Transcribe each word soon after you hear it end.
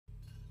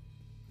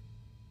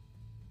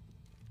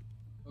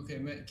Okay,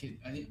 med kit.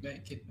 I need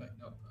med kit right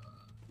now.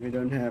 We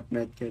don't have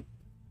medkit.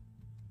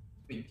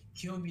 Wait,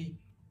 kill me.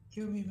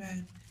 Kill me,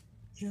 man.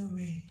 Kill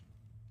me.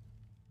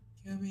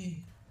 Kill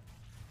me.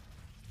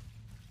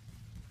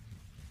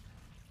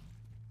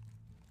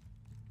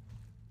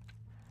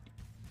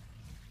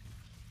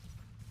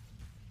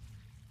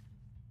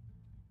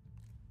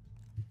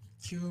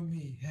 Kill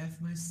me.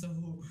 Have my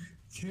soul.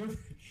 Kill me.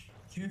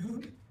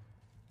 Kill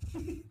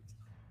me.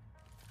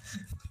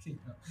 Fucking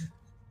hell.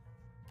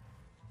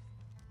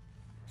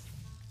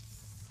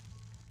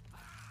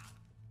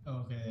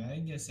 Okay, I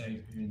guess I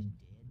win.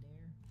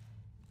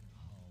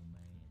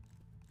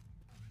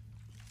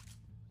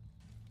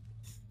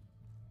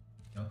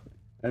 No.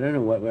 I don't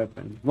know what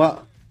weapon.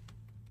 What?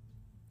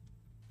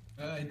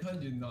 I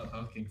thought you're not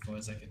talking for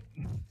a second.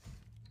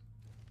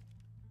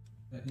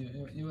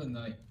 You were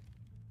like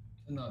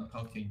not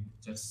talking,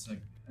 just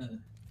like.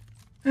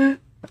 I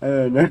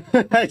don't know.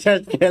 I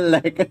just feel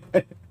like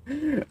I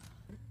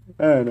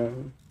don't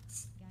know.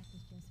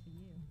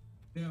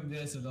 Damn,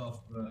 there's a lot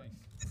of blood.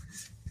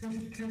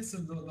 There's a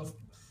lot of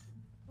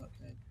blood.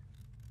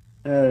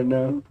 I don't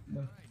know.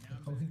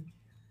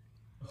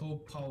 The whole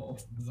power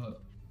of blood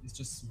is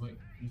just right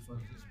in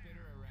front of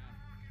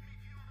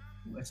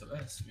you. Ooh,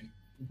 SOS.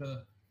 We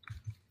gotta.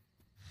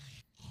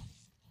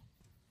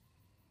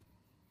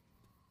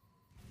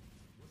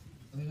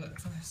 Look at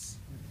that fast.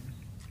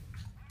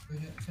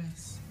 Look at that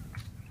fast.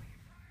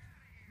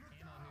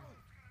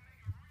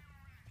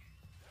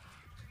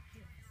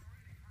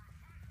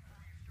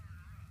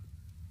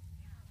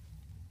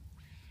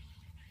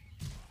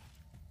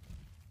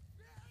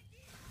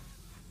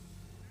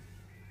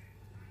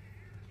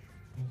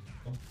 Blom,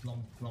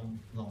 blom, blom,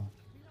 blom.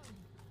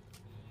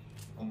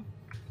 Blom.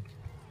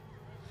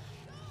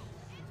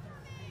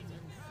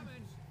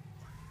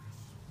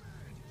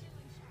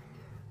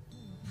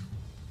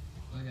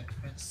 Look at that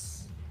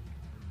fast.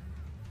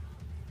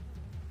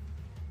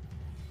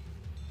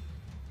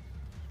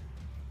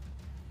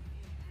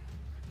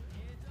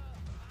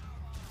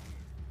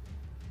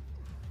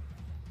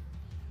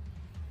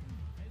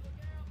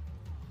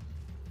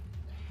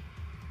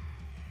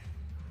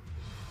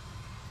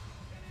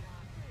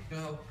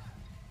 Go.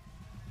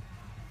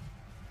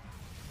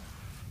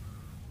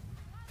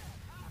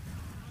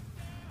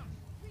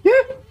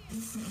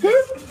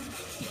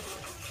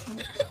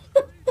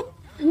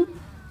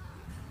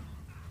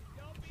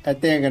 I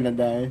think I'm gonna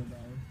die.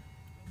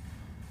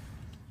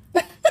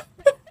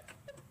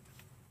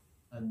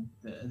 And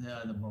they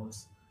are the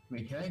most.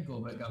 Wait, can I go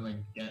back up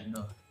and get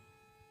no?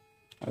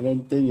 I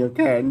don't think you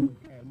can.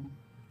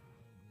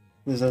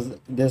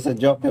 There's a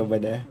joke over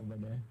there.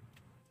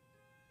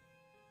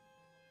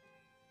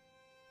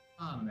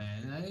 Ah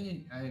man,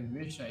 I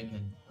wish I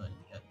can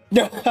get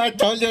No, I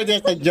told you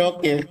there's a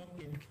joke here.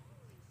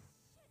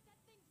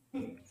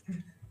 that.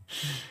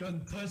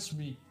 Don't touch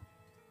me.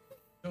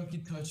 Don't you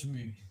touch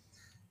me.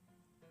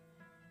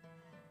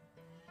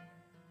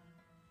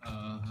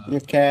 You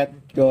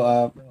can't go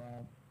up.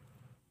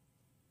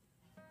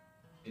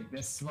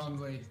 There's one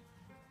way.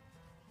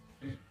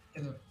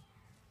 You know,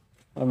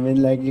 I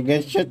mean, like, you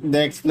can shoot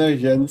the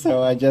explosion,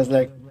 so I just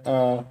like,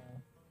 well,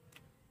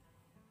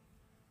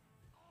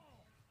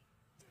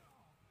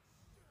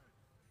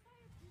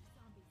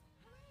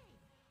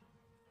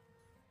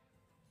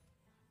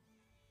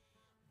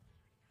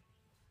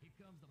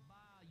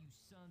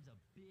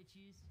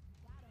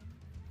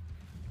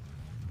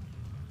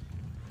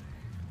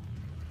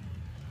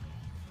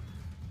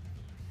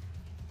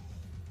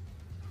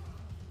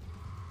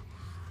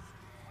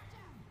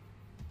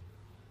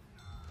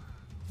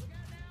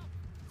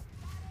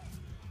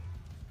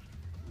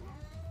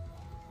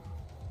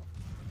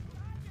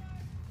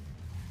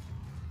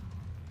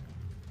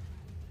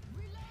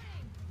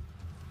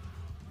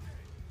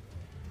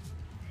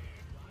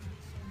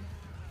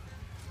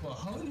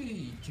 how do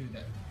we kill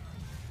that?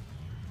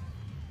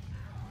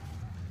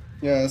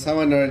 yeah,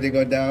 someone already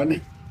go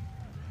down.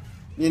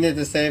 You need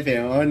to save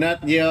him, or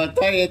not you.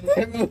 Try it,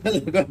 him will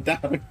go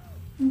down.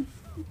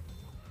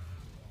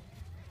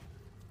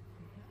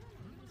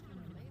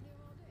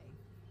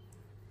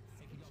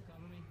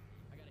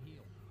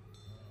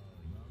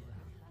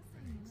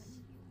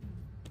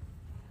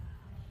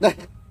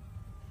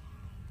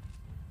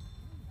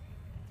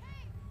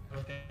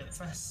 Okay,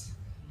 fast.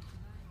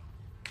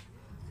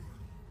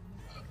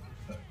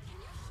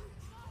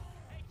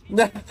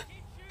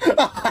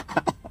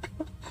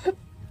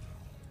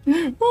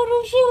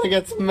 Oh shit, I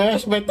get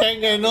smashed by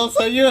Tank and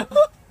also you.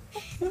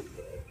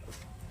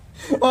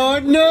 Oh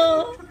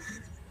no!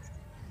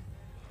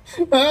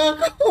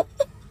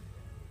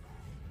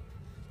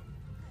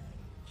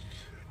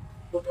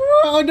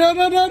 Oh no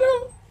no no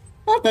no!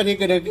 I thought he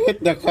could have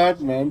hit the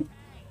cart, man.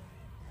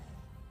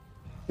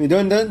 You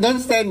don't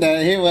stand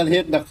there. He will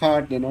hit the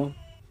cart, you know.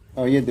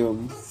 Oh, you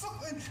doomed.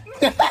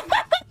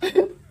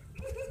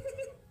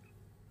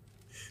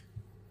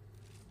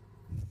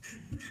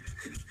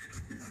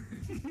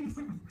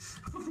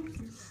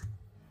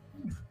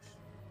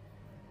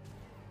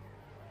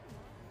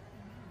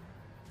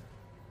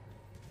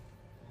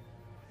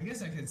 I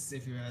guess I can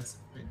save you as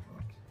wait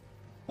for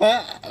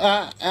Don't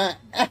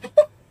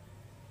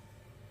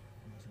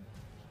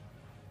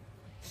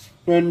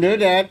do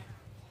that.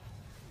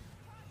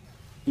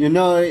 You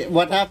know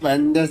what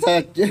happened? There's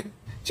a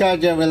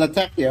charger will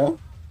attack you.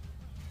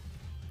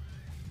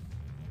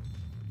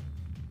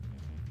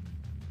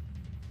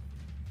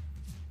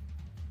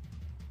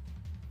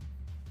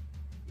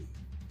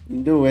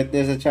 Do it.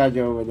 There's a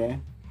charger over there.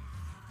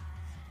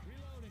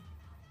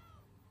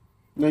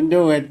 Don't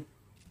do it.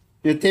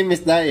 Your team is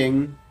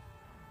dying.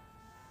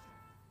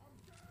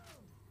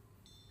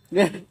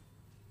 Fine.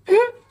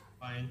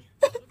 Fine.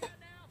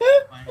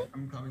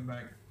 I'm coming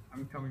back.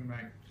 I'm coming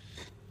back.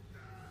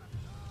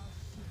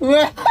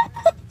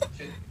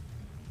 Shit.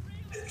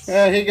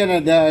 He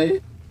gonna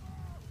die.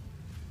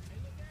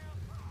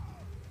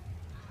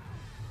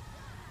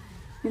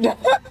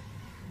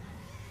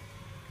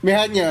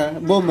 Behind you,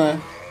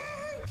 boomer.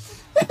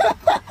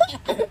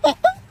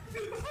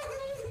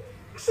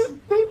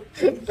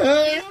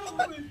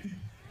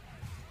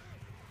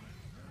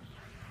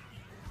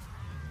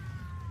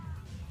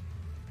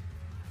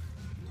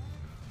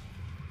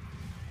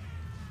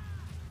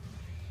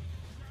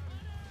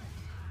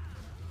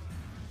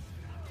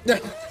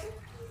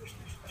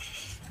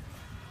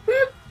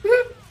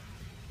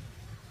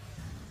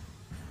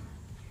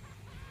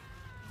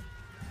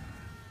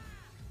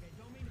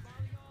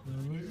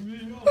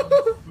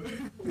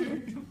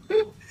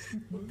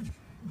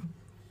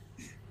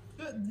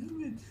 God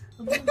damn it.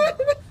 I'm gonna...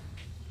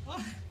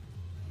 Ah.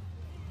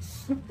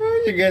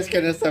 You guys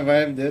gonna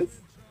survive this?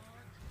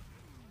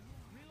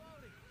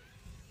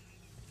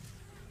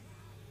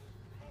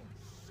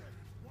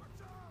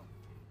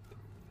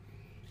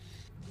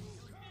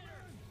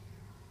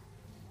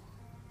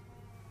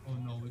 Oh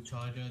no, we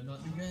charger, not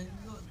again.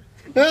 Not...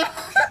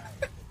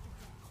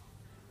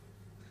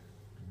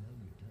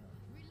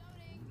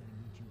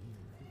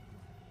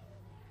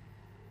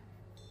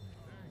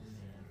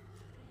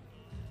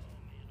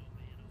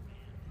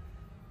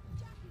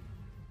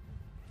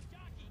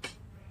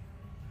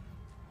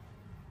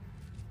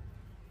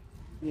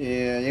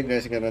 Yeah, you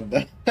guys gonna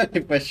die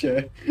for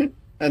sure.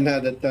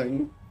 Another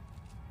time.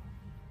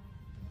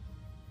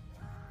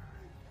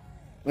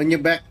 When you're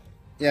back,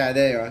 yeah,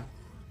 there you are.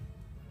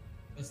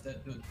 What's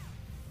that dude?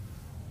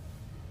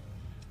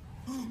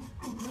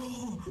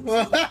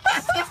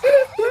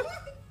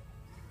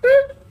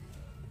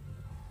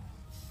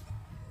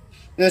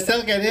 They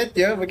still can hit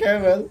you, be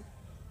careful.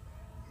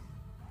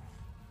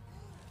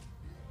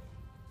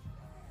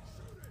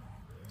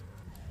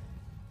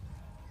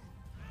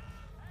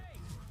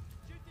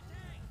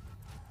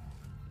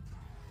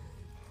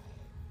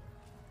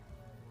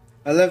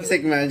 I love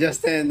Sigma,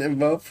 just stand and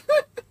both.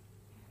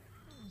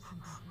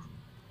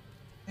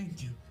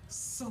 Thank you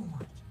so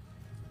much.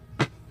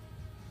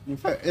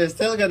 You're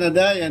still gonna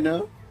die, you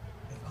know?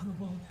 Get on the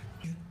ball.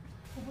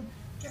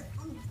 Get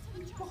on the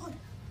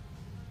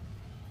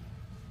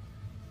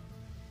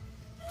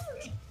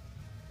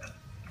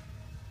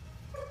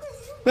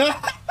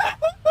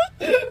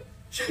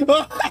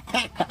ball.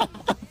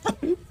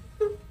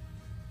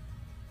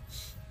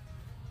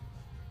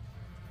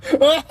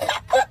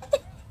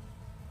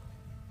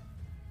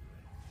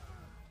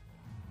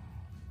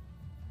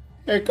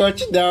 Hey,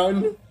 coach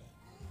down.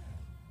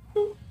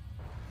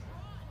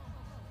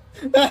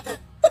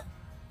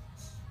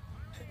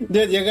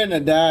 Dude, you're gonna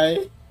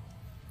die.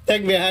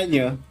 Tank behind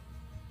you.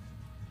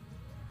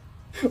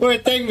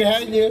 Wait, tank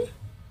behind you.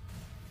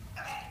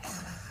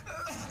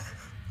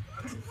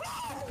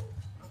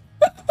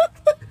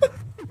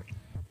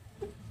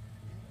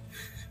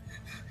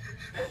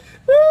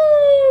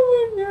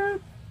 Oh my god.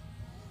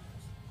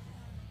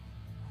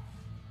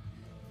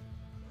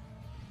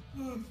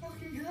 Oh,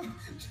 fucking hell.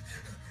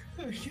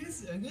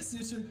 I guess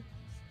you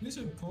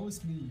should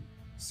post me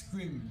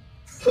screaming.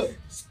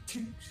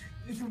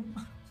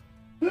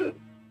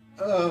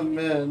 Oh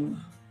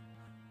man.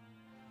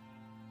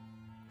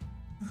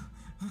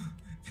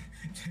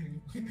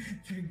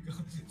 Thank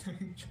God.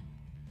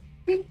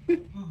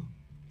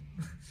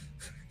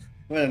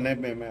 What a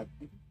nightmare map.